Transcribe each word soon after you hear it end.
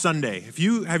Sunday. If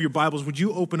you have your Bibles, would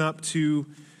you open up to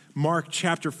Mark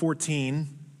chapter 14?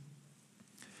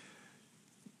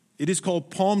 It is called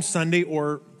Palm Sunday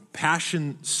or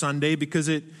Passion Sunday because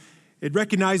it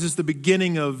recognizes the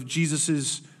beginning of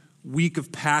Jesus' week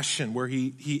of passion, where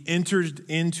he entered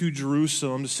into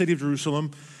Jerusalem, the city of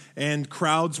Jerusalem, and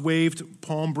crowds waved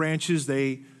palm branches.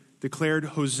 They declared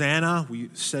Hosanna. We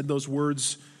said those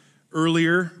words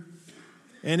earlier.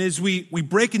 And as we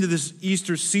break into this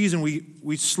Easter season,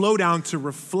 we slow down to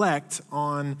reflect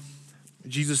on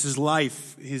Jesus'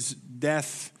 life, his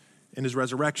death, and his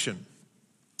resurrection.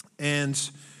 And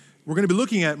we're going to be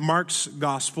looking at Mark's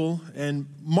gospel, and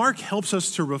Mark helps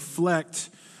us to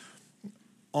reflect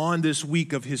on this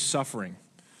week of his suffering.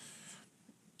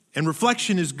 And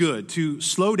reflection is good. To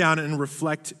slow down and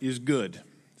reflect is good.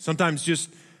 Sometimes just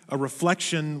a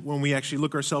reflection when we actually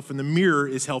look ourselves in the mirror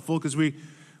is helpful because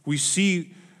we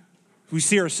see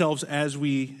ourselves as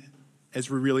we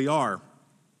really are.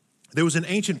 There was an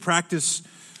ancient practice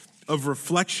of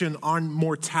reflection on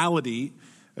mortality.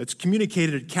 It's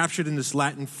communicated, captured in this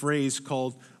Latin phrase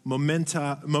called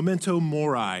memento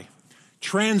mori,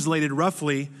 translated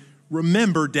roughly,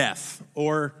 remember death,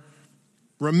 or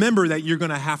remember that you're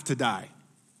going to have to die.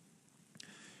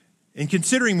 In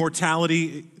considering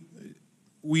mortality,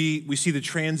 we see the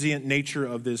transient nature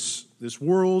of this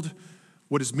world,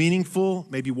 what is meaningful,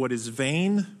 maybe what is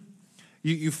vain.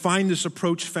 You find this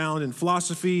approach found in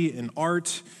philosophy, in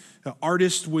art.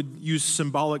 Artists would use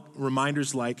symbolic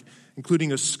reminders like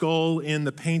including a skull in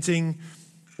the painting,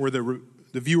 where the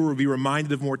viewer would be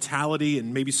reminded of mortality,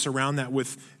 and maybe surround that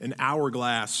with an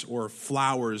hourglass or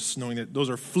flowers, knowing that those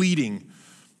are fleeting,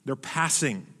 they're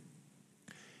passing.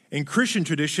 In Christian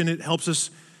tradition, it helps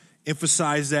us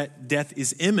emphasize that death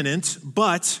is imminent,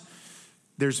 but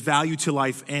there's value to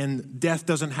life, and death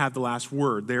doesn't have the last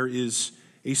word. There is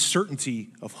a certainty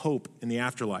of hope in the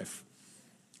afterlife.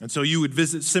 And so you would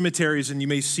visit cemeteries, and you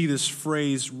may see this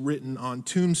phrase written on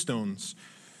tombstones.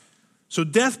 So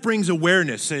death brings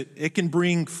awareness. It can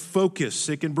bring focus.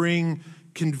 It can bring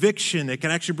conviction. It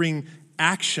can actually bring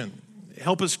action. It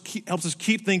helps us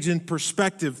keep things in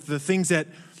perspective, the things that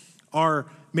are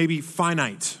maybe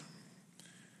finite.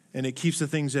 And it keeps the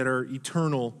things that are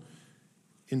eternal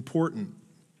important.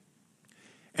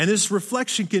 And this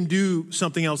reflection can do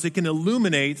something else. It can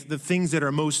illuminate the things that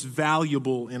are most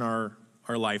valuable in our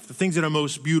life, the things that are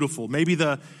most beautiful, maybe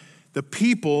the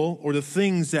people or the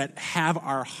things that have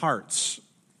our hearts,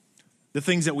 the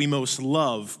things that we most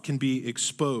love can be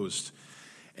exposed.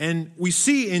 And we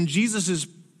see in Jesus'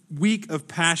 week of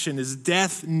passion, as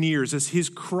death nears, as his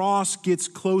cross gets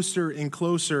closer and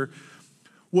closer,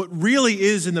 what really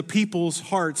is in the people's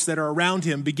hearts that are around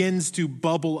him begins to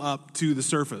bubble up to the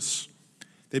surface.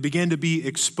 They begin to be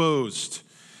exposed.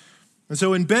 And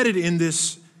so embedded in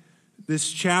this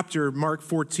chapter, Mark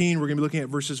 14, we're going to be looking at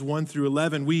verses 1 through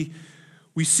 11, we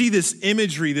see this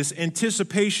imagery, this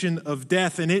anticipation of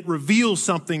death, and it reveals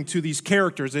something to these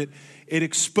characters. It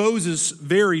exposes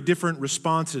very different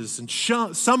responses, and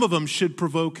some of them should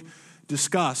provoke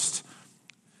disgust.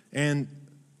 And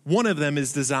one of them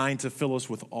is designed to fill us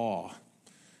with awe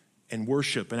and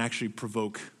worship and actually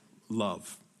provoke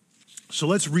love. So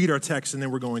let's read our text, and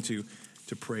then we're going to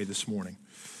pray this morning.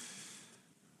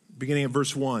 Beginning at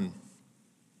verse 1.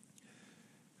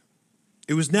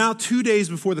 It was now 2 days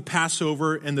before the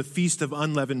Passover and the Feast of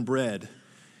Unleavened Bread,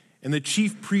 and the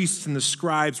chief priests and the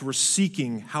scribes were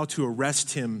seeking how to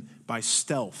arrest him by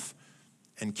stealth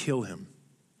and kill him.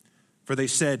 For they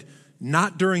said,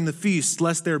 "Not during the feast,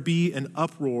 lest there be an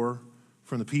uproar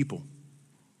from the people."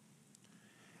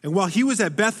 And while he was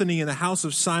at Bethany in the house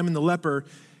of Simon the leper,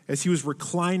 as he was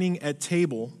reclining at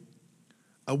table,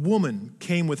 a woman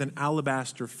came with an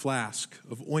alabaster flask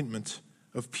of ointment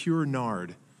of pure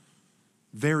nard,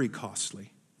 very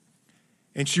costly.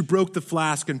 And she broke the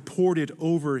flask and poured it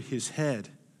over his head.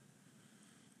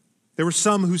 There were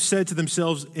some who said to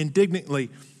themselves indignantly,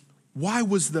 "Why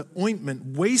was the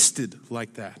ointment wasted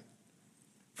like that?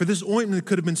 For this ointment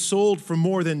could have been sold for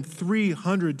more than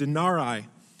 300 denarii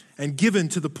and given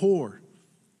to the poor."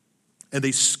 And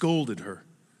they scolded her.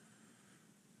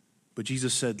 But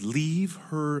Jesus said, "Leave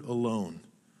her alone.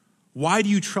 Why do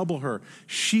you trouble her?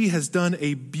 She has done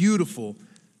a beautiful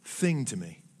thing to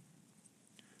me.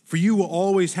 For you will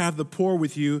always have the poor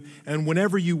with you, and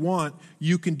whenever you want,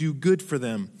 you can do good for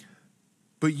them.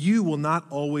 But you will not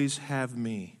always have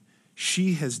me.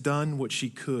 She has done what she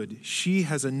could. She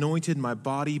has anointed my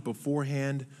body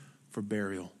beforehand for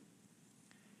burial.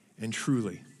 And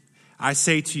truly, I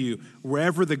say to you,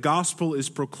 wherever the gospel is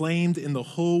proclaimed in the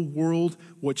whole world,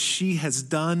 what she has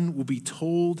done will be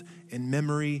told in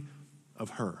memory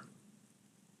of her."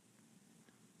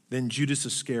 Then Judas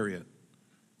Iscariot,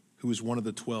 who was one of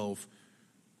the 12,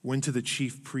 went to the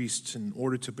chief priests in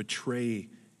order to betray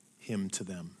him to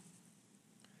them.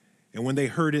 And when they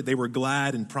heard it, they were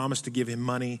glad and promised to give him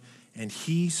money, and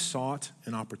he sought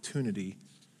an opportunity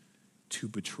to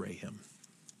betray him.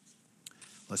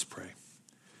 Let's pray.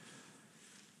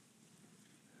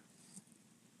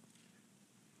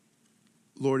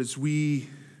 Lord, as we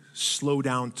slow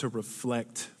down to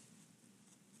reflect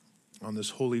on this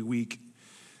Holy Week,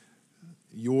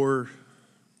 your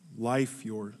life,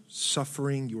 your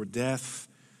suffering, your death,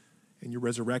 and your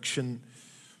resurrection,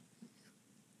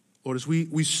 Lord, as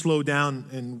we slow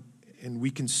down and we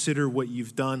consider what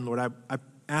you've done, Lord, I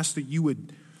ask that you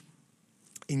would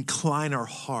incline our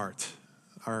heart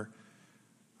to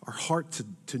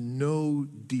know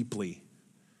deeply,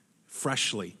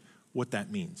 freshly, what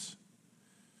that means,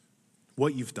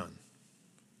 what you've done.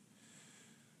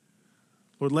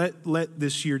 Lord, let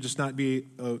this year just not be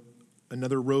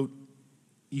another rote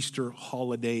Easter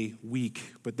holiday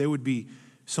week, but there would be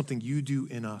something you do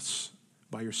in us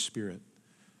by your Spirit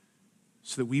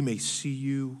so that we may see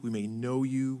you, we may know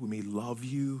you, we may love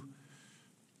you,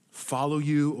 follow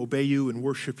you, obey you, and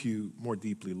worship you more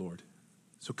deeply, Lord.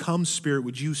 So come, Spirit,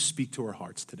 would you speak to our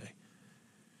hearts today?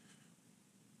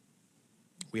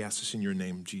 We ask this in your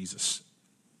name, Jesus.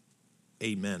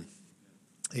 Amen.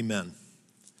 Amen.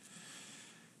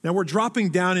 Now we're dropping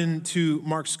down into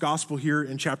Mark's gospel here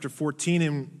in chapter 14,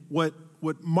 and what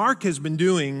Mark has been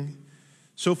doing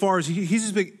so far is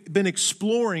he's been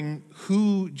exploring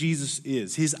who Jesus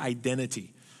is, his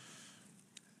identity.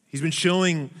 He's been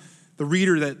showing the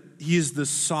reader that he is the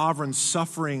sovereign,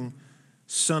 suffering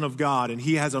Son of God, and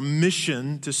he has a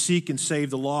mission to seek and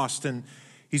save the lost. And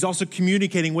he's also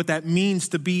communicating what that means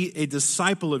to be a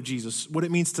disciple of Jesus, what it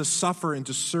means to suffer and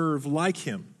to serve like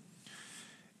him.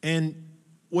 And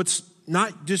what's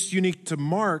not just unique to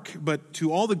Mark, but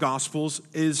to all the Gospels,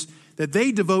 is that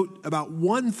they devote about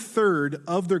 1/3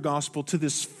 of their Gospel to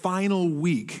this final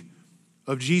week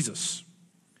of Jesus,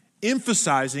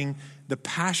 emphasizing the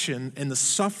passion and the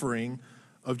suffering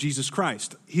of Jesus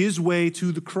Christ, his way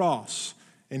to the cross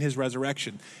and his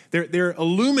resurrection. They're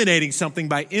illuminating something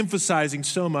by emphasizing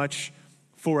so much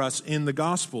for us in the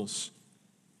Gospels.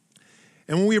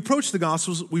 And when we approach the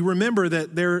Gospels, we remember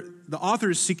that the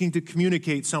author is seeking to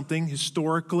communicate something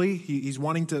historically. He's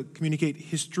wanting to communicate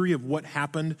history of what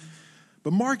happened.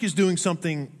 But Mark is doing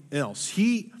something else.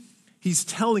 He's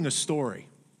telling a story.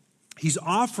 He's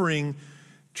offering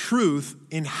truth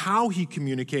in how he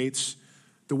communicates,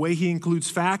 the way he includes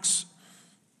facts,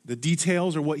 the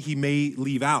details, or what he may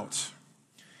leave out.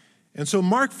 And so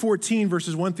Mark 14,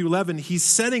 verses 1 through 11, he's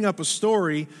setting up a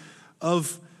story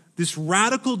of this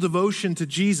radical devotion to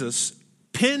Jesus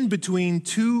pinned between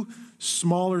two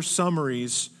smaller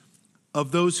summaries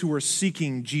of those who are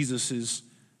seeking Jesus'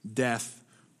 death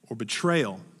or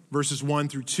betrayal. Verses 1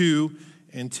 through 2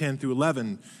 and 10 through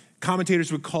 11.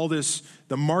 Commentators would call this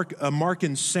a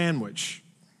Markan sandwich.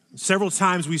 Several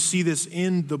times we see this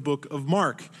in the book of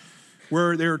Mark,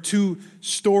 where there are two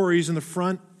stories in the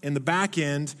front and the back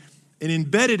end, and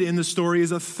embedded in the story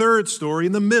is a third story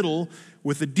in the middle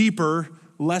with a deeper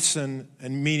lesson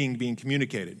and meaning being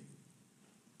communicated.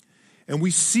 And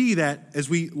we see that as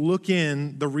we look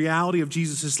in the reality of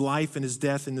Jesus' life and his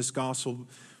death in this gospel,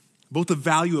 both the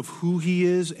value of who he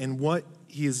is and what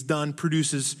he has done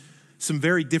produces some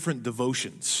very different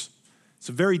devotions,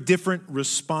 some very different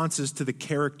responses to the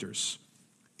characters.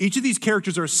 Each of these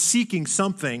characters are seeking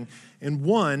something, and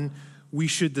one we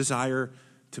should desire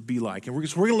to be like. And we're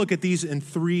going to look at these in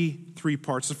three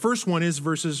parts. The first one is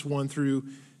verses 1 through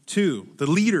 2. The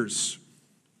leaders.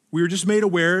 We were just made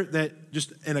aware that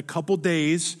just in a couple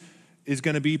days is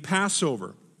going to be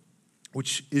Passover,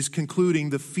 which is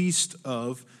concluding the Feast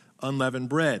of Unleavened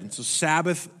Bread. And so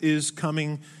Sabbath is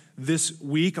coming this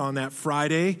week on that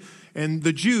Friday. And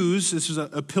the Jews, this is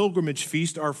a pilgrimage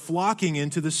feast, are flocking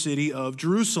into the city of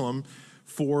Jerusalem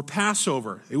for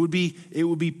Passover. It would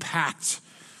be packed.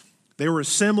 They were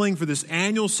assembling for this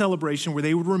annual celebration where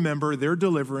they would remember their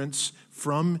deliverance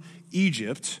from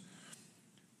Egypt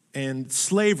and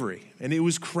slavery. And it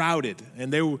was crowded,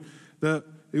 and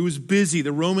it was busy.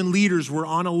 The Roman leaders were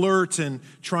on alert and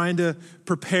trying to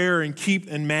prepare and keep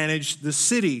and manage the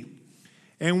city.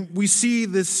 And we see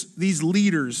these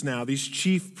leaders now, these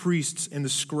chief priests and the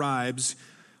scribes,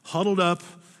 huddled up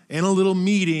in a little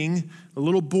meeting, a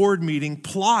little board meeting,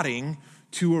 plotting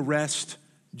to arrest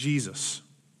Jesus.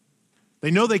 They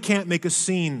know they can't make a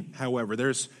scene, however.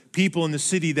 There's people in the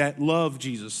city that love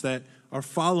Jesus, that are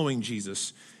following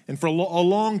Jesus. And for a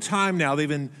long time now, they've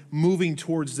been moving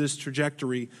towards this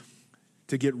trajectory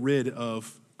to get rid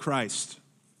of Christ.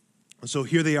 So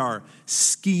here they are,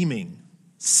 scheming,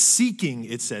 seeking,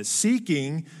 it says,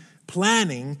 seeking,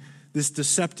 planning this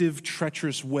deceptive,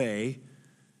 treacherous way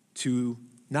to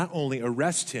not only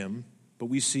arrest him, but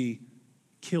we see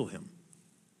kill him.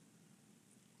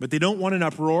 But they don't want an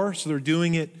uproar, so they're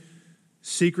doing it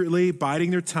secretly,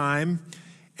 biding their time.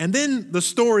 And then the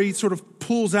story sort of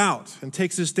pulls out and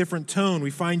takes this different tone. We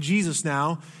find Jesus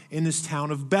now in this town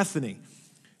of Bethany.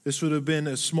 This would have been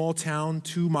a small town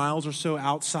 2 miles or so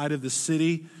outside of the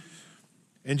city.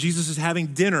 And Jesus is having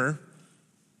dinner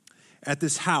at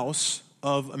this house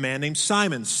of a man named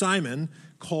Simon. Simon,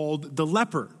 called the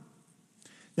leper.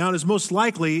 Now, it is most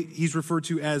likely he's referred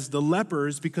to as the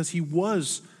lepers because he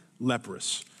was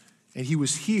leprous and he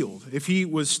was healed. If he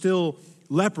was still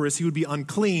leprous, he would be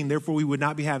unclean. Therefore, we would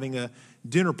not be having a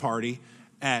dinner party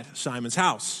at Simon's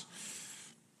house.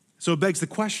 So it begs the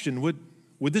question,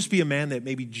 would this be a man that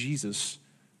maybe Jesus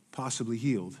possibly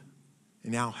healed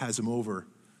and now has him over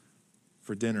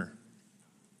for dinner?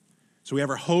 So we have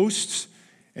our hosts,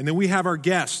 and then we have our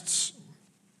guests.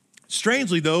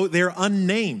 Strangely, though, they're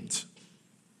unnamed.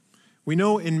 We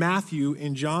know in Matthew,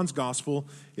 in John's gospel,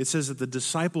 it says that the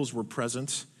disciples were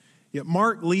present, yet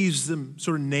Mark leaves them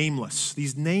sort of nameless,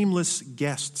 these nameless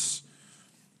guests.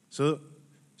 So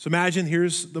imagine,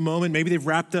 here's the moment, maybe they've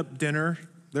wrapped up dinner,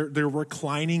 they're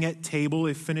reclining at table,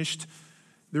 they've finished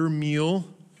their meal,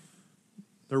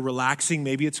 they're relaxing,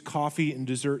 maybe it's coffee and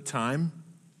dessert time.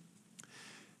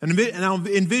 And now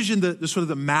envision the sort of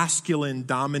the masculine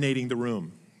dominating the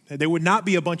room. There would not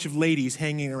be a bunch of ladies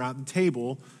hanging around the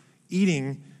table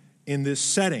eating in this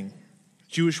setting.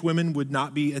 Jewish women would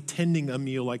not be attending a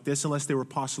meal like this unless they were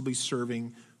possibly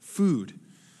serving food.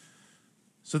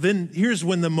 So then here's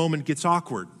when the moment gets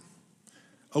awkward.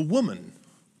 A woman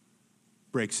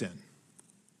breaks in.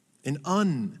 An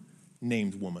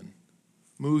unnamed woman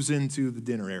moves into the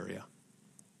dinner area.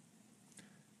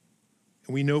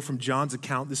 And we know from John's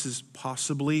account this is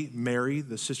possibly Mary,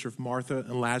 the sister of Martha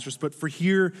and Lazarus. But for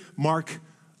here, Mark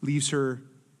leaves her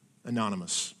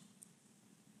anonymous.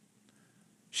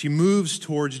 She moves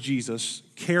towards Jesus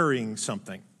carrying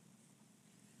something.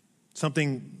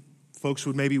 Something folks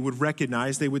would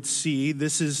recognize, they would see.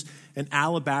 This is an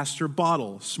alabaster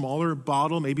bottle, smaller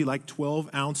bottle, maybe like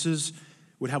 12 ounces,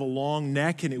 would have a long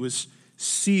neck, and it was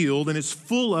sealed, and it's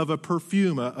full of a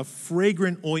perfume, a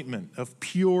fragrant ointment of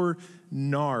pure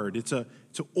nard. It's an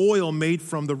oil made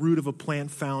from the root of a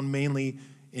plant found mainly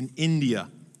in India,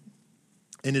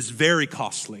 and is very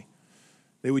costly.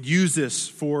 They would use this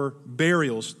for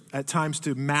burials, at times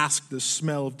to mask the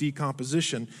smell of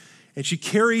decomposition. And she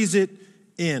carries it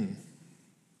in.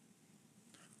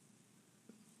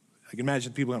 I can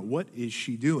imagine people going, what is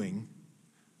she doing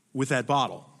with that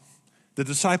bottle? The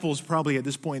disciples probably at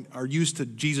this point are used to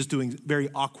Jesus doing very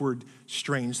awkward,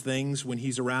 strange things when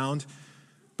he's around.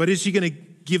 But is she going to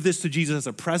give this to Jesus as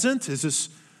a present? Is this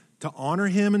to honor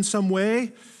him in some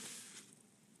way?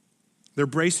 They're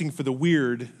bracing for the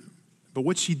weird. But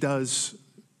what she does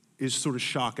is sort of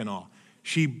shock and awe.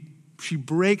 She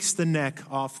breaks the neck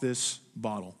off this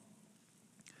bottle.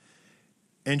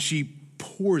 And she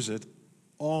pours it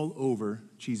all over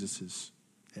Jesus'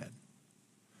 head.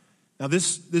 Now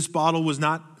this bottle was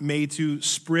not made to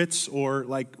spritz or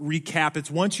like recap. It's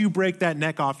once you break that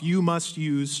neck off, you must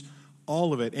use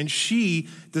all of it. And she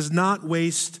does not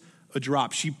waste a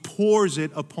drop. She pours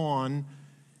it upon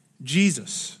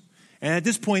Jesus. And at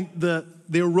this point, the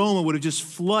aroma would have just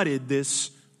flooded this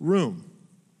room.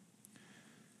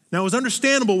 Now, it was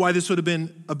understandable why this would have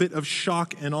been a bit of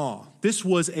shock and awe. This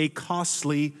was a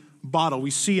costly bottle. We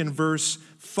see in verse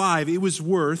 5, it was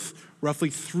worth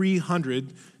roughly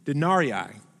 300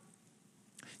 denarii.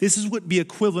 This is what would be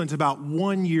equivalent to about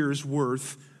 1 year's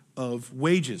worth of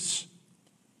wages.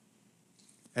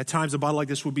 At times, a bottle like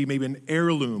this would be maybe an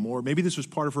heirloom, or maybe this was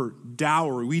part of her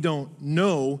dowry. We don't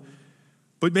know.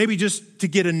 But maybe just to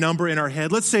get a number in our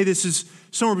head, let's say this is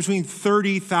somewhere between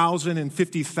 $30,000 and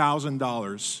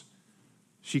 $50,000.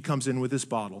 She comes in with this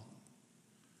bottle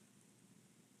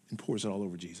and pours it all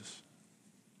over Jesus.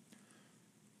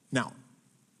 Now,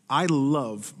 I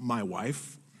love my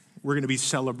wife. We're going to be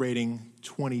celebrating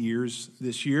 20 years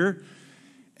this year.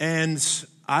 And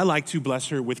I like to bless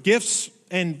her with gifts,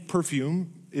 and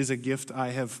perfume is a gift I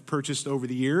have purchased over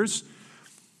the years.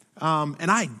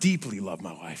 And I deeply love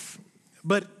my wife.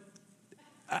 But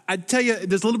I tell you,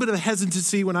 there's a little bit of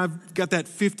hesitancy when I've got that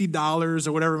 $50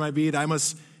 or whatever it might be that I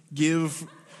must give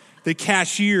the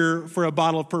cashier for a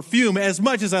bottle of perfume, as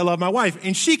much as I love my wife.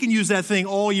 And she can use that thing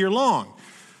all year long.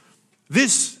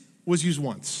 This was used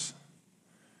once.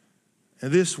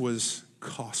 And this was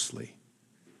costly.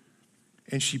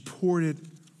 And she poured it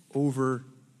over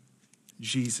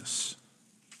Jesus.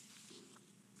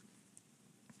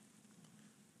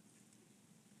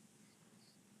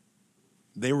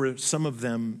 There were some of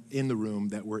them in the room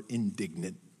that were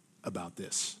indignant about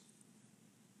this.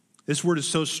 This word is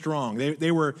so strong.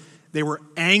 They were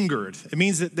angered. It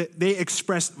means that they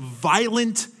expressed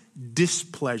violent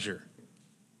displeasure.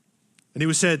 And it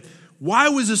was said, why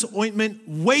was this ointment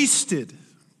wasted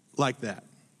like that?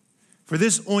 For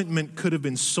this ointment could have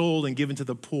been sold and given to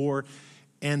the poor,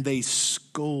 and they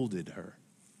scolded her.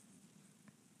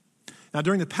 Now,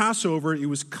 during the Passover, it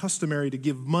was customary to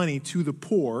give money to the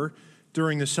poor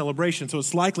during the celebration. So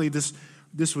it's likely this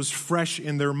was fresh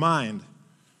in their mind.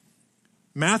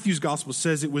 Matthew's gospel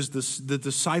says it was the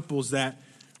disciples that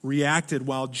reacted,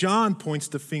 while John points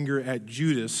the finger at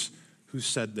Judas, who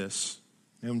said this.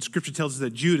 And when Scripture tells us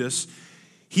that Judas,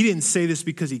 he didn't say this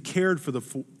because he cared for the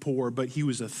poor, but he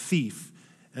was a thief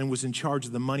and was in charge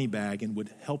of the money bag and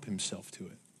would help himself to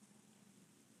it.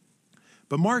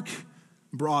 But Mark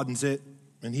broadens it,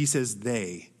 and he says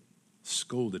they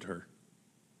scolded her.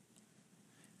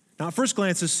 Now, at first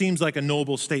glance, this seems like a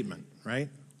noble statement, right?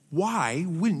 Why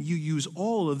wouldn't you use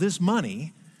all of this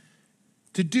money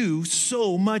to do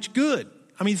so much good?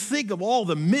 I mean, think of all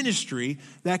the ministry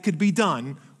that could be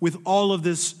done with all of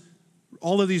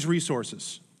these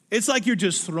resources. It's like you're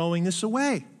just throwing this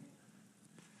away.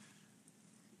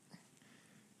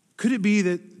 Could it be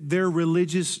that their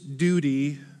religious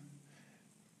duty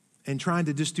and trying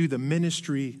to just do the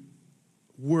ministry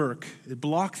work, it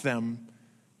blocked them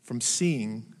from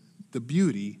seeing the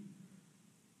beauty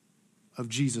of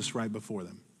Jesus right before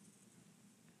them?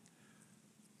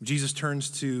 Jesus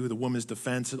turns to the woman's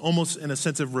defense, almost in a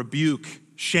sense of rebuke,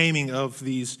 shaming of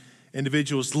these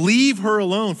individuals. Leave her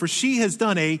alone, for she has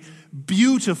done a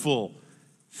beautiful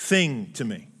thing to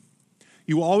me.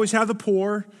 You will always have the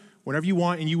poor whenever you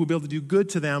want, and you will be able to do good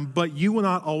to them, but you will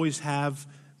not always have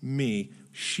me.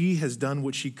 She has done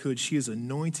what she could. She has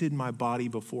anointed my body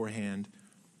beforehand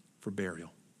for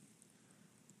burial.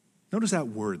 Notice that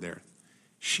word there.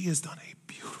 She has done a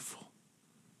beautiful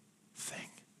thing.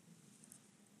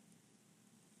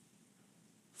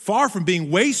 Far from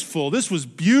being wasteful, this was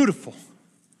beautiful.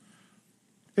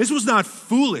 This was not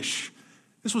foolish.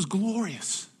 This was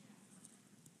glorious.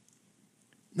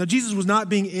 Now, Jesus was not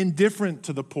being indifferent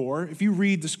to the poor. If you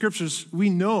read the scriptures, we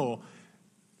know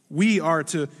we are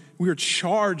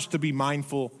charged to be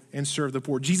mindful and serve the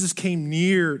poor. Jesus came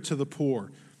near to the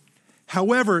poor.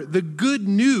 However, the good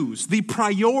news, the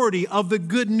priority of the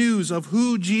good news of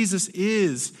who Jesus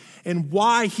is and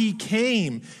why he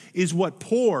came is what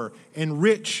poor and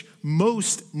rich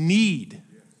most need.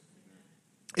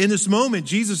 In this moment,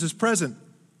 Jesus is present.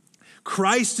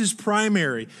 Christ is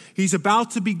primary. He's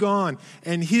about to be gone,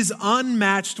 and his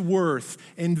unmatched worth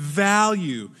and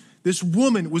value, this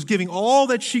woman was giving all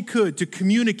that she could to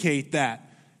communicate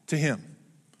that to him,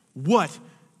 what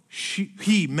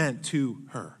he meant to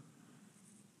her.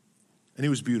 And it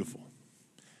was beautiful.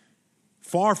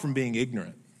 Far from being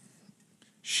ignorant.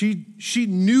 She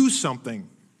knew something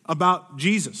about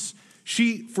Jesus.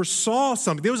 She foresaw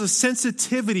something. There was a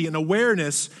sensitivity and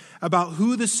awareness about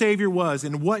who the Savior was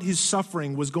and what his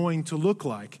suffering was going to look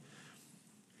like.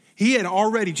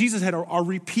 Jesus had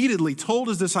repeatedly told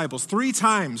his disciples 3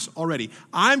 times already,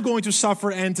 I'm going to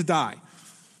suffer and to die.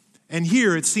 And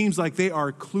here it seems like they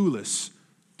are clueless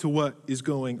to what is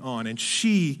going on. And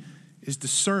she is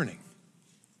discerning.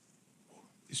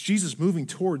 Is Jesus moving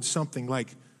towards something like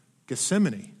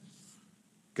Gethsemane,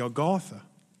 Golgotha?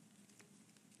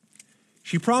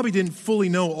 She probably didn't fully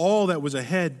know all that was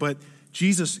ahead, but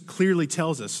Jesus clearly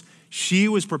tells us she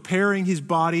was preparing his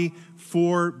body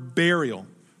for burial,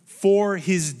 for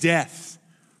his death,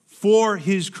 for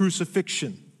his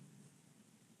crucifixion.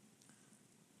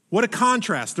 What a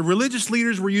contrast. The religious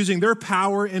leaders were using their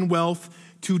power and wealth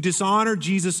to dishonor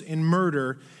Jesus in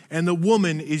murder, and the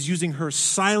woman is using her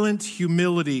silent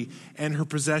humility and her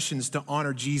possessions to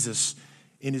honor Jesus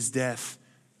in his death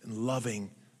and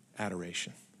loving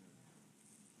adoration.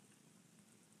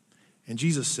 And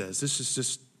Jesus says, this is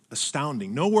just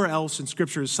astounding. Nowhere else in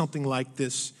Scripture is something like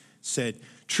this said.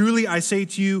 Truly, I say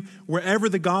to you, wherever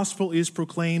the gospel is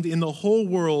proclaimed in the whole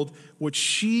world, what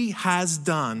she has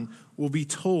done will be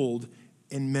told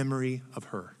in memory of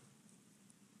her.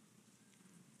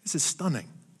 This is stunning.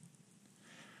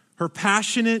 Her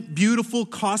passionate, beautiful,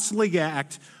 costly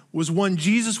act was one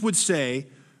Jesus would say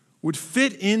would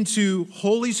fit into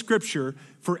Holy Scripture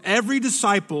for every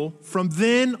disciple from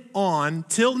then on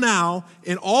till now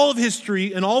in all of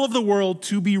history and all of the world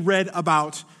to be read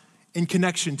about in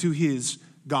connection to his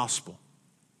gospel.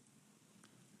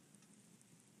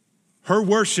 Her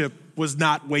worship was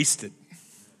not wasted.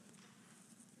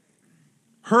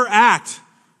 Her act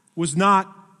was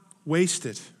not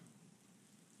wasted.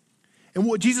 And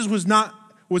what Jesus was not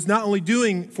only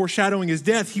doing, foreshadowing his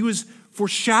death, he was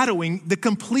foreshadowing the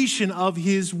completion of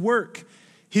his work,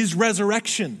 his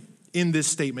resurrection in this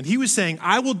statement. He was saying,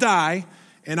 I will die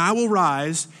and I will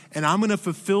rise, and I'm going to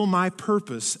fulfill my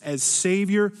purpose as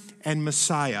Savior and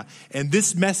Messiah. And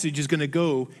this message is going to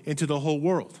go into the whole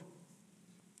world.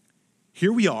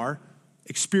 Here we are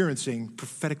experiencing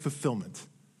prophetic fulfillment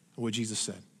of what Jesus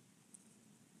said.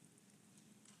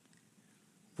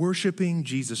 Worshiping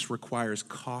Jesus requires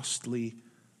costly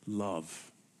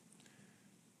love.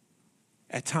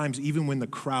 At times, even when the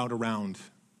crowd around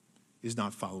is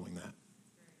not following that,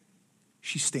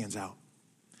 she stands out.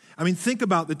 I mean, think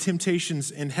about the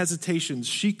temptations and hesitations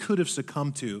she could have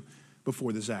succumbed to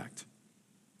before this act.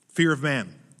 Fear of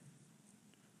man.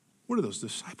 What are those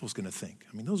disciples going to think?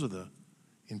 I mean, those are the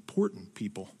important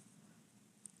people.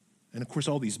 And of course,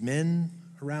 all these men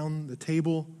around the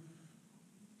table.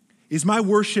 Is my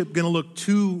worship going to look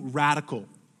too radical?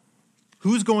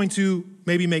 Who's going to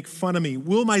maybe make fun of me?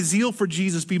 Will my zeal for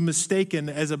Jesus be mistaken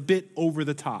as a bit over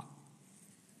the top?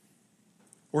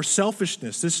 Or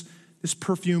selfishness? This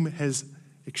perfume has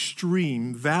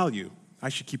extreme value. I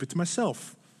should keep it to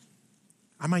myself.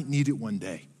 I might need it one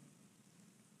day.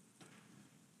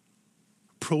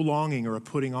 Prolonging or a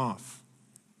putting off.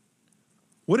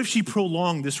 What if she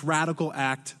prolonged this radical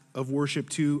act of worship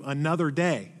to another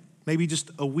day? Maybe just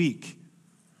a week.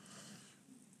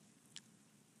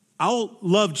 I'll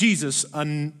love Jesus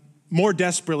more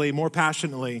desperately, more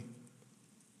passionately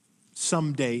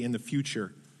someday in the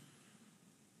future.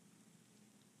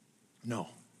 No,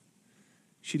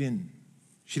 she didn't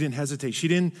hesitate. She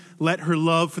didn't let her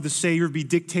love for the Savior be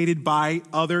dictated by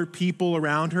other people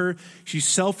around her. She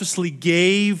selflessly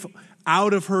gave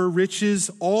out of her riches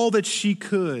all that she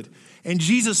could. And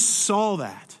Jesus saw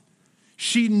that.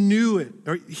 She knew it,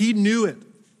 or he knew it.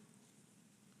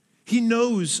 He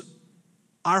knows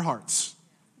our hearts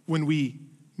when we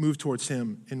move towards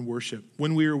him in worship,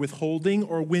 when we are withholding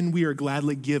or when we are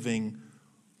gladly giving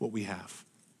what we have.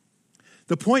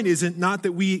 The point isn't not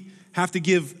that we have to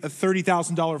give a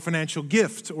 $30,000 financial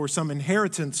gift or some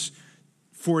inheritance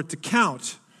for it to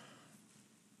count.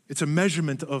 It's a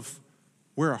measurement of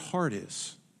where our heart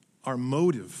is, our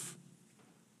motive.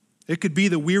 It could be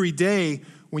the weary day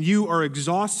when you are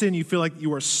exhausted and you feel like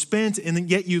you are spent, and then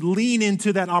yet you lean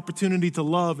into that opportunity to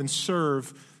love and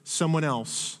serve someone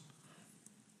else.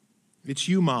 It's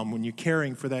you, mom, when you're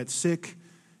caring for that sick,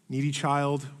 needy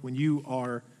child, when you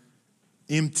are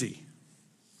empty.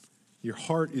 Your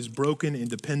heart is broken in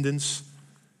dependence,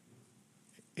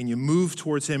 and you move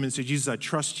towards him and say, Jesus, I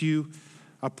trust you.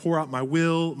 I pour out my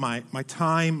will, my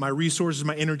time, my resources,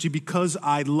 my energy because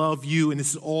I love you, and this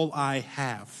is all I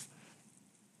have.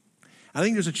 I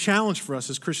think there's a challenge for us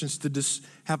as Christians to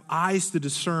have eyes to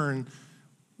discern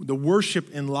the worship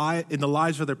in the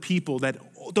lives of other people that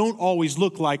don't always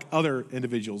look like other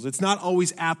individuals. It's not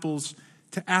always apples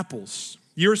to apples.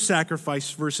 Your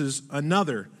sacrifice versus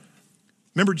another.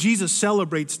 Remember, Jesus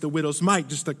celebrates the widow's mite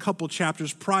just a couple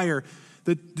chapters prior.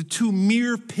 The two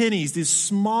mere pennies, the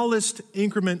smallest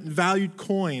increment valued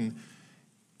coin,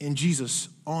 and Jesus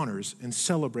honors and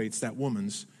celebrates that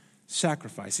woman's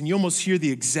sacrifice. And you almost hear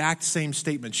the exact same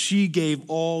statement. She gave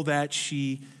all that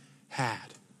she had.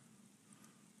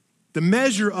 The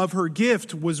measure of her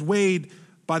gift was weighed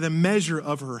by the measure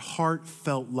of her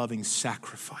heartfelt, loving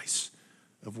sacrifice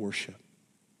of worship.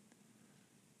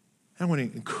 I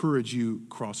want to encourage you,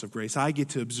 Cross of Grace. I get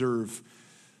to observe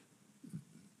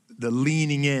the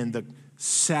leaning in, the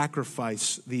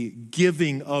sacrifice, the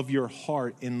giving of your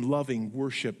heart in loving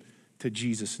worship to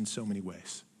Jesus in so many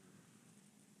ways.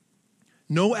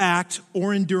 No act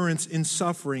or endurance in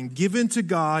suffering given to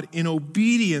God in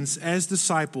obedience as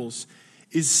disciples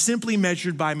is simply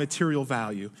measured by material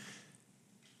value.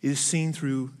 It is seen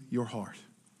through your heart.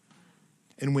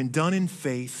 And when done in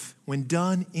faith,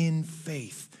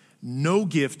 no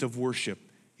gift of worship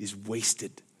is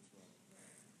wasted.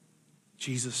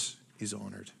 Jesus is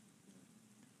honored.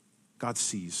 God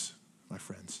sees, my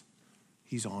friends.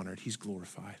 He's honored. He's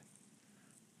glorified.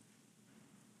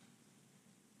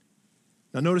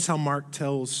 Now notice how Mark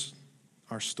tells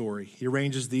our story. He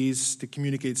arranges these to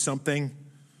communicate something.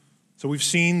 So we've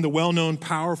seen the well-known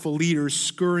powerful leaders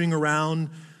scurrying around,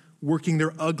 working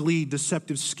their ugly,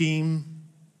 deceptive scheme.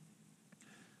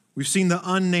 We've seen the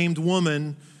unnamed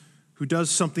woman who does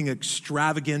something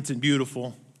extravagant and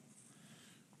beautiful.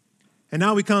 And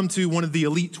now we come to one of the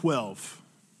elite 12,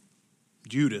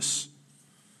 Judas.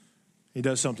 He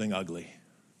does something ugly.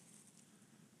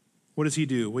 What does he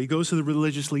do? Well, he goes to the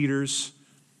religious leaders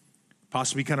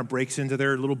Possibly kind of breaks into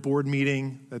their little board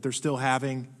meeting that they're still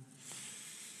having.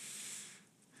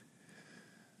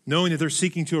 Knowing that they're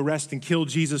seeking to arrest and kill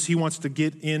Jesus, he wants to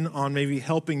get in on maybe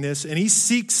helping this, and he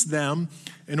seeks them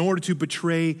in order to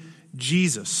betray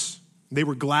Jesus. They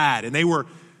were glad, and they were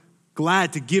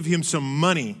glad to give him some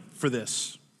money for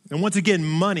this. And once again,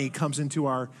 money comes into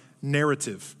our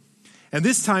narrative. And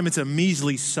this time it's a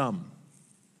measly sum.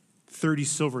 30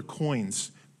 silver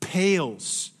coins.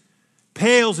 Pales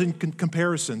in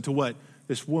comparison to what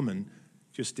this woman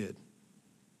just did.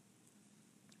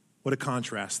 What a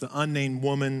contrast. The unnamed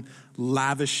woman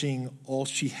lavishing all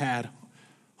she had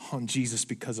on Jesus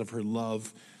because of her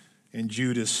love, and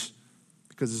Judas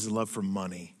because of his love for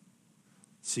money,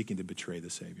 seeking to betray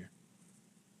the Savior.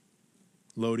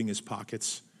 Loading his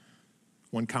pockets.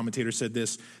 One commentator said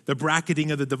this: the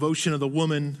bracketing of the devotion of the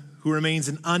woman who remains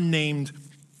an unnamed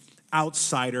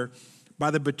outsider by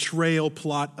the betrayal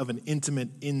plot of an intimate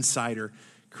insider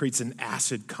creates an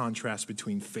acid contrast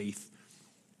between faith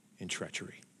and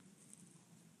treachery.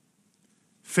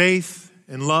 Faith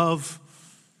and love,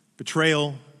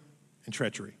 betrayal and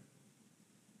treachery.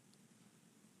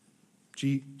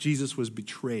 Jesus was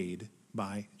betrayed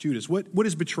by Judas. What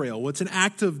is betrayal? Well, it's an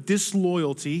act of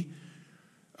disloyalty,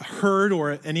 a hurt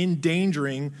or an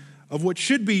endangering of what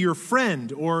should be your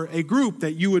friend or a group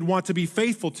that you would want to be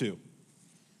faithful to.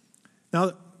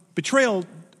 Now, betrayal,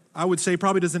 I would say,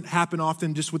 probably doesn't happen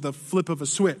often just with the flip of a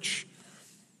switch.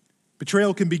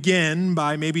 Betrayal can begin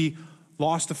by maybe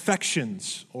lost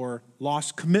affections or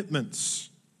lost commitments.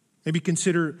 Maybe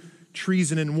consider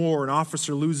treason in war. An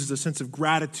officer loses a sense of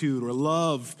gratitude or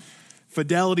love,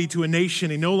 fidelity to a nation.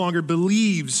 He no longer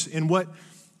believes in what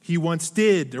he once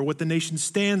did or what the nation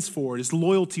stands for. His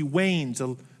loyalty wanes,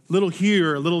 a little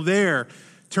here, a little there,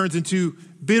 turns into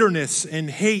bitterness and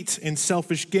hate and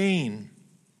selfish gain.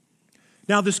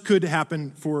 Now, this could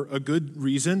happen for a good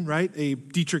reason, right? A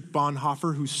Dietrich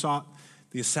Bonhoeffer who sought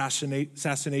the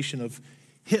assassination of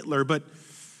Hitler, but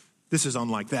this is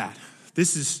unlike that.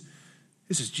 This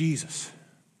is Jesus.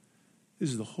 This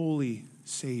is the holy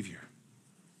Savior,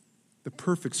 the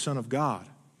perfect Son of God.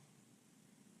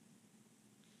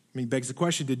 I mean, begs the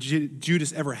question, did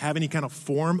Judas ever have any kind of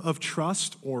form of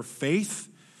trust or faith?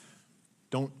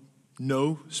 Don't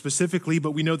know specifically,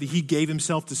 but we know that he gave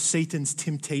himself to Satan's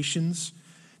temptations,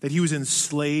 that he was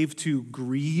enslaved to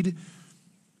greed,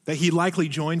 that he likely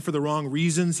joined for the wrong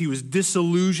reasons. He was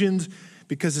disillusioned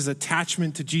because his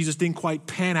attachment to Jesus didn't quite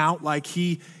pan out like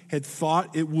he had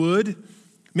thought it would.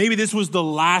 Maybe this was the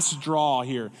last straw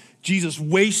here. Jesus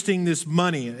wasting this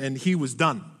money, and he was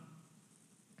done.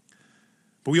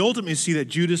 But we ultimately see that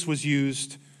Judas was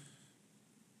used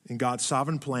in God's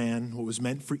sovereign plan. What was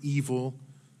meant for evil,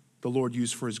 the Lord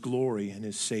used for his glory and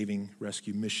his saving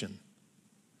rescue mission.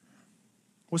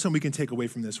 What's something we can take away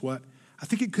from this? What? I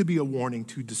think it could be a warning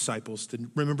to disciples to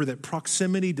remember that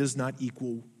proximity does not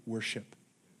equal worship.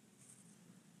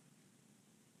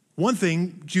 One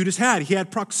thing Judas had, he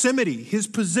had proximity, his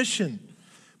position,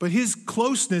 but his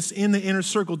closeness in the inner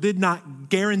circle did not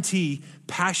guarantee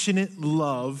passionate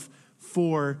love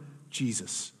for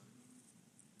Jesus.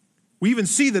 We even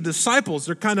see the disciples,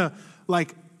 they're kind of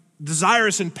like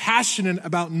desirous and passionate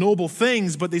about noble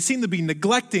things, but they seem to be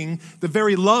neglecting the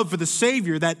very love for the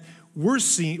Savior that we're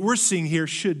seeing here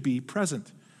should be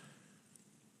present.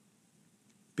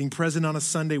 Being present on a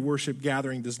Sunday worship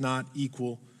gathering does not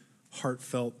equal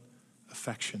heartfelt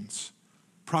affections.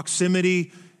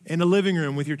 Proximity in a living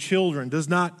room with your children does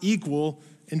not equal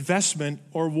investment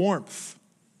or warmth.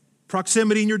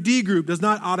 Proximity in your D group does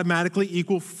not automatically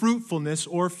equal fruitfulness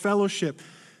or fellowship.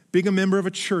 Being a member of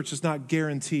a church does not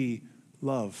guarantee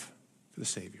love for the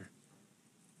Savior.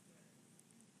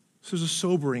 So there's a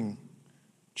sobering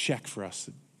check for us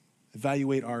to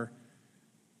evaluate our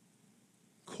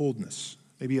coldness,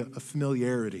 maybe a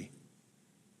familiarity.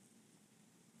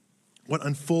 What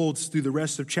unfolds through the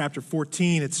rest of chapter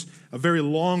 14, it's a very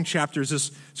long chapter, is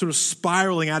this sort of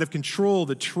spiraling out of control,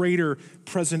 the traitor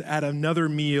present at another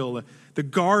meal, the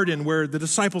garden where the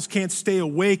disciples can't stay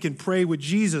awake and pray with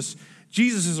Jesus.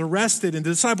 Jesus is arrested and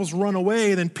the disciples run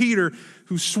away, and then Peter,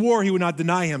 who swore he would not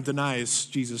deny him, denies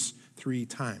Jesus 3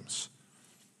 times.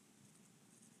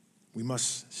 We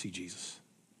must see Jesus.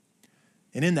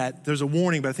 And in that, there's a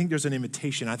warning, but I think there's an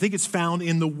invitation. I think it's found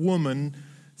in the woman's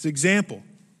example.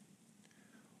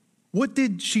 What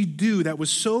did she do that was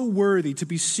so worthy to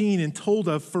be seen and told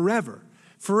of forever?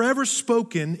 Forever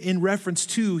spoken in reference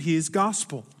to his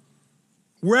gospel.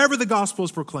 Wherever the gospel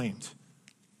is proclaimed.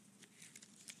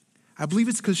 I believe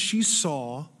it's because she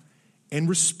saw and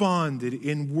responded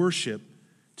in worship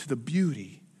to the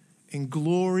beauty and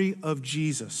glory of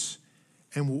Jesus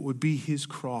and what would be his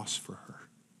cross for her.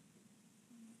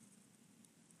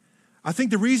 I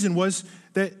think the reason was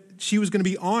that she was going to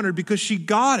be honored because she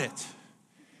got it.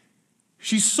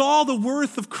 She saw the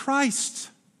worth of Christ.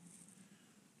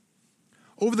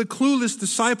 Over the clueless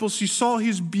disciples, she saw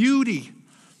his beauty.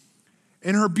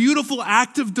 And her beautiful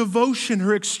act of devotion,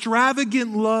 her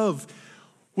extravagant love,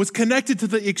 was connected to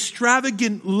the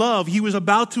extravagant love he was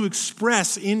about to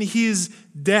express in his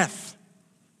death.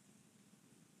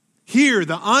 Here,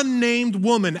 the unnamed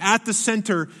woman at the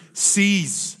center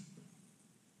sees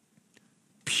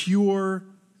pure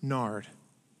nard,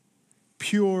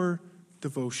 pure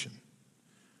devotion,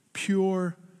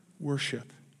 pure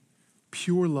worship,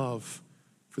 pure love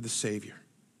for the Savior.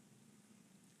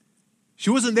 She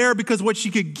wasn't there because of what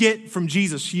she could get from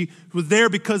Jesus. She was there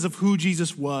because of who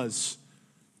Jesus was.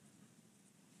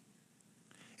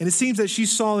 And it seems that she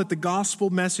saw that the gospel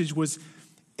message was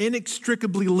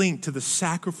inextricably linked to the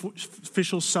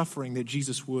sacrificial suffering that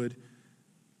Jesus would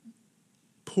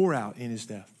pour out in his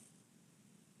death.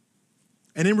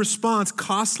 And in response,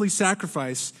 costly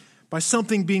sacrifice by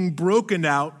something being broken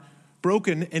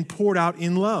and poured out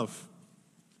in love.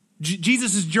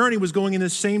 Jesus' journey was going in the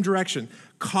same direction.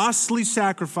 Costly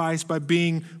sacrifice by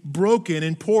being broken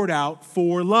and poured out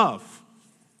for love.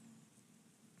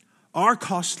 Our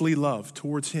costly love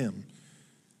towards him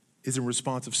is in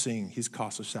response of seeing his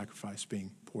costly sacrifice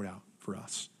being poured out for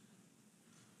us.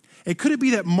 And could it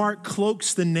be that Mark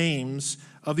cloaks the names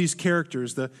of these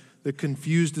characters, the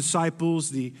confused disciples,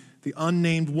 the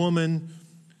unnamed woman,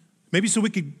 maybe so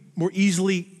we could more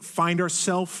easily find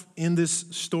ourselves in this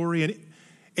story?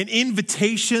 An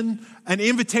invitation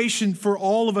for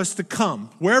all of us to come,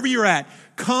 wherever you're at,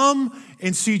 come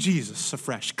and see Jesus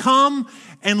afresh. Come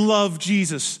and love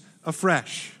Jesus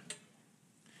afresh.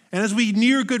 And as we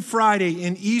near Good Friday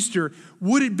and Easter,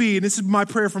 would it be, and this is my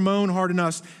prayer from my own heart and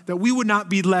us, that we would not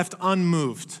be left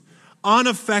unmoved,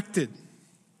 unaffected.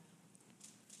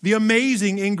 The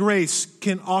amazing in grace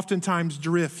can oftentimes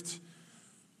drift.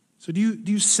 So do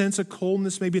you sense a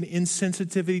coldness, maybe an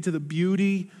insensitivity to the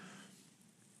beauty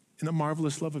and the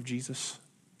marvelous love of Jesus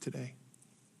today?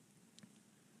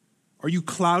 Are you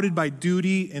clouded by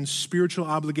duty and spiritual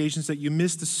obligations that you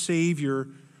miss the Savior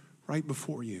right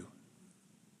before you,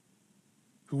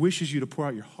 who wishes you to pour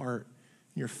out your heart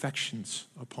and your affections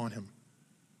upon him?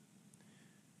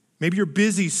 Maybe you're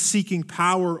busy seeking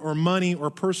power or money or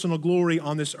personal glory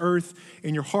on this earth,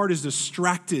 and your heart is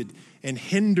distracted and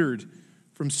hindered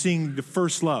from seeing the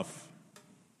first love.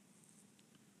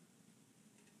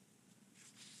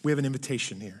 We have an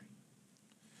invitation here.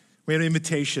 We have an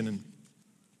invitation, and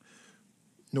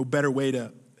no better way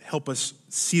to help us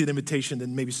see that invitation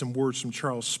than maybe some words from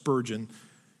Charles Spurgeon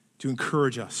to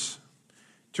encourage us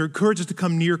to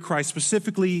come near Christ,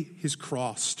 specifically his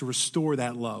cross, to restore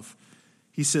that love.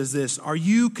 He says this: "Are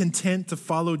you content to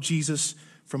follow Jesus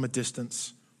from a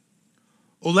distance?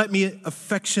 Oh, let me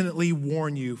affectionately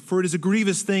warn you, for it is a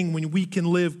grievous thing when we can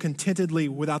live contentedly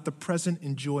without the present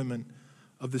enjoyment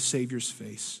of the Savior's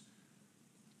face.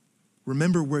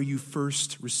 Remember where you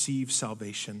first received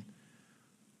salvation.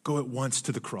 Go at once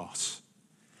to the cross.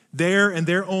 There and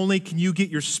there only can you get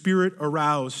your spirit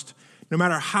aroused, no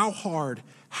matter how hard,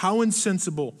 how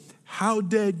insensible, how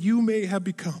dead you may have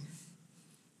become.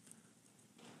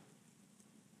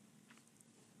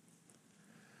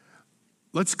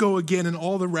 Let's go again in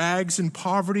all the rags and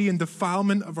poverty and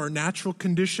defilement of our natural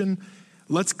condition.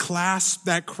 Let's clasp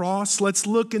that cross. Let's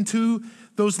look into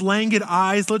those languid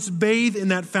eyes. Let's bathe in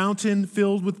that fountain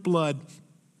filled with blood.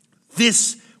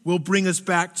 This will bring us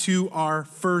back to our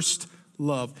first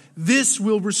love. This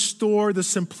will restore the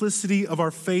simplicity of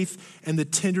our faith and the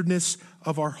tenderness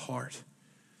of our heart.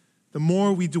 The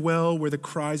more we dwell where the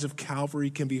cries of Calvary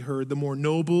can be heard, the more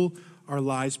noble our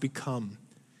lives become.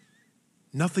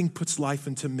 Nothing puts life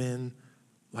into men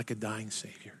like a dying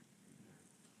Savior."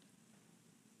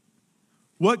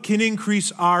 What can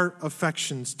increase our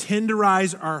affections,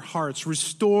 tenderize our hearts,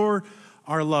 restore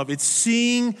our love? It's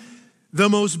seeing the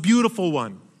most beautiful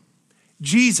one,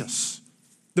 Jesus,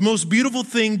 the most beautiful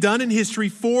thing done in history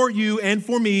for you and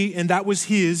for me, and that was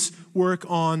his work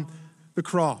on the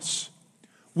cross.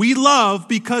 We love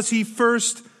because he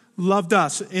first loved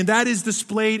us, and that is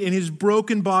displayed in his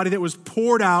broken body that was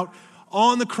poured out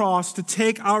on the cross to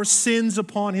take our sins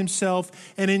upon himself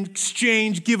and in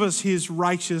exchange give us his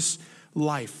righteous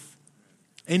life.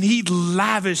 And he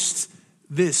lavished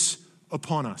this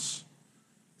upon us.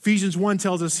 Ephesians 1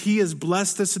 tells us he has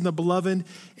blessed us in the beloved.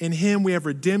 In him we have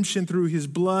redemption through his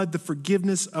blood, the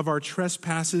forgiveness of our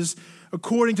trespasses,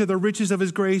 according to the riches of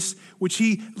his grace, which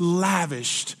he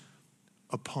lavished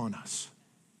upon us.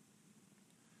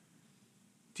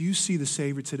 Do Do you see the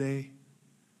Savior today?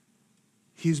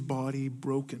 His body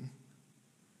broken,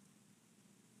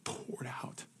 poured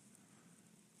out.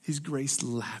 His grace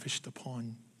lavished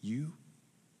upon you.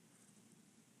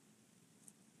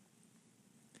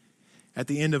 At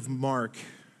the end of Mark's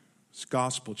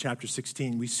Gospel, chapter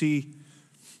 16, we see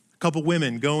a couple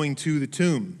women going to the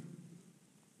tomb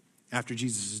after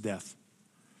Jesus' death.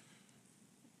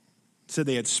 It said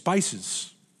they had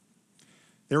spices.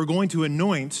 They were going to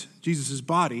anoint Jesus'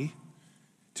 body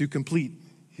to complete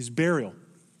his burial.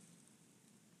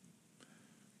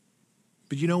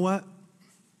 But you know what?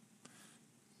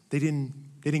 They didn't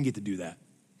get to do that.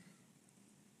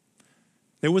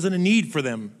 There wasn't a need for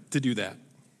them to do that.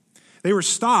 They were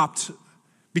stopped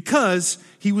because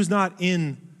he was not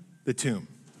in the tomb.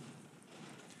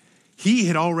 He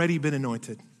had already been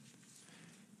anointed.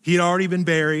 He had already been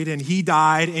buried, and he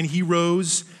died, and he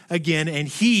rose again, and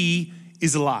he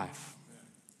is alive.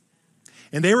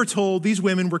 And they were told, these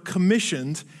women were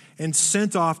commissioned and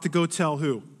sent off to go tell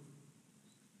who?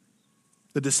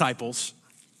 The disciples.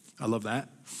 I love that.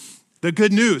 The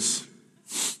good news.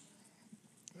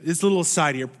 This little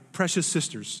aside here, precious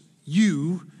sisters,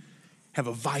 you have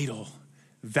a vital,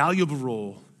 valuable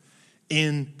role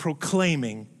in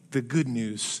proclaiming the good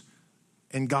news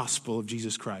and gospel of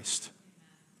Jesus Christ.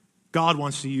 God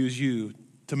wants to use you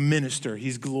to minister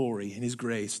his glory and his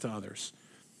grace to others.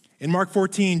 In Mark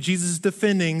 14, Jesus is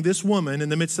defending this woman in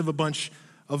the midst of a bunch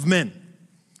of men.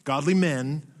 Godly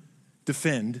men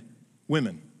defend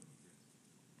women.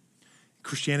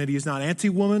 Christianity is not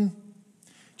anti-woman.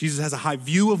 Jesus has a high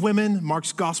view of women.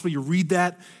 Mark's gospel, you read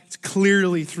that. It's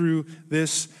clearly through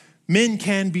this. Men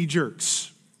can be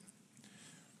jerks.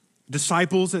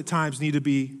 Disciples at times need to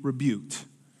be rebuked.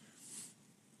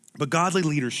 But godly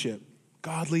leadership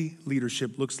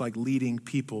looks like leading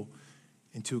people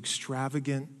into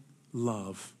extravagant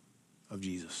love of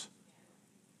Jesus.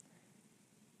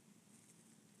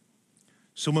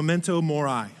 So memento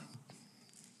mori.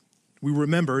 We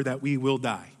remember that we will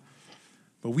die.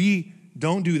 But we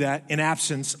don't do that in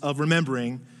absence of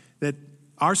remembering that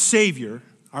our Savior,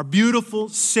 our beautiful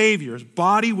Savior's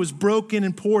body was broken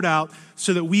and poured out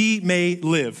so that we may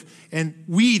live. And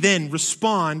we then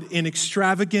respond in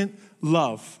extravagant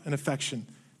love and affection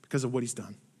because of what he's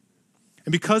done.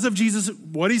 And because of Jesus,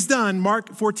 what he's done,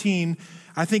 Mark 14,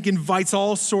 I think invites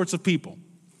all sorts of people.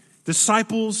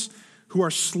 Disciples who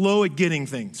are slow at getting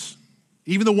things.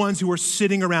 Even the ones who are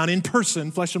sitting around in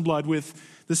person, flesh and blood,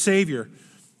 with the Savior.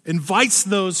 Invites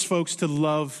those folks to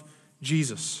love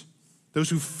Jesus.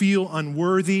 Those who feel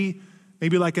unworthy,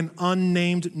 maybe like an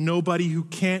unnamed nobody who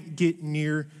can't get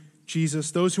near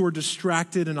Jesus. Those who are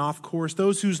distracted and off course.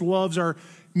 Those whose loves are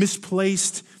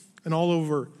misplaced and all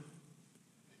over.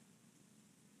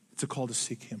 It's a call to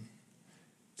seek him.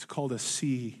 It's a call to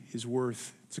see his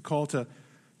worth. It's a call to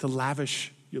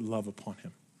lavish your love upon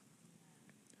him.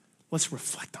 Let's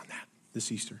reflect on that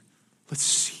this Easter. Let's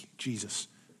see Jesus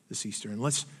this Easter, and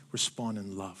let's respond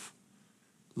in love,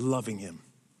 loving him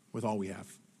with all we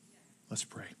have. Let's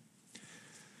pray.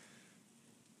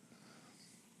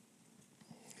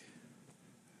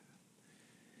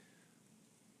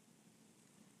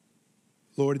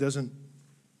 Lord, it doesn't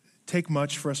take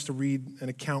much for us to read an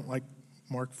account like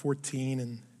Mark 14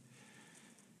 and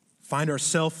find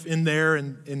ourselves in there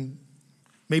and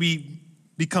maybe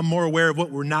become more aware of what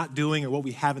we're not doing or what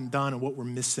we haven't done and what we're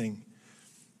missing.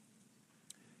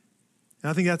 And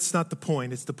I think that's not the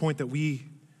point. It's the point that we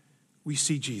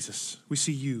see Jesus. We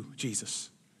see you, Jesus.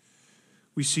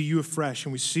 We see you afresh,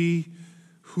 and we see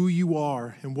who you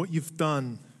are and what you've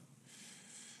done.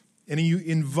 And you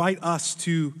invite us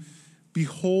to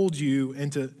behold you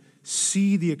and to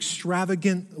see the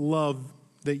extravagant love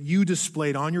that you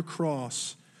displayed on your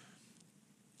cross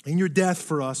in your death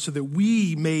for us so that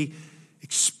we may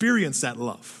experience that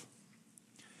love.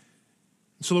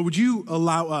 So, Lord, would you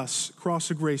allow us,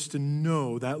 Cross of Grace, to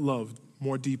know that love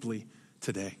more deeply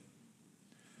today?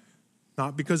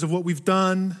 Not because of what we've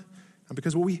done, not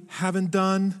because of what we haven't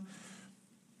done.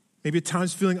 Maybe at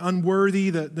times feeling unworthy,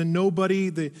 the nobody,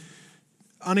 the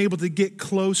unable to get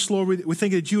close, Lord. We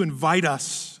think that you invite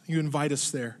us. You invite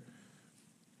us there.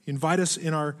 You invite us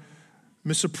in our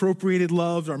misappropriated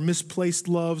loves, our misplaced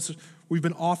loves. We've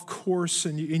been off course,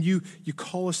 and you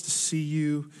call us to see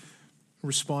you and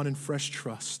respond in fresh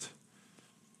trust.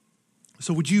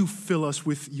 So would you fill us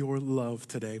with your love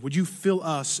today? Would you fill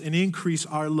us and increase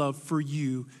our love for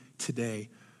you today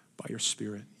by your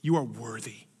Spirit? You are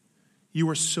worthy. You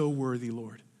are so worthy,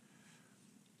 Lord.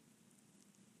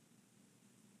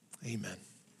 Amen.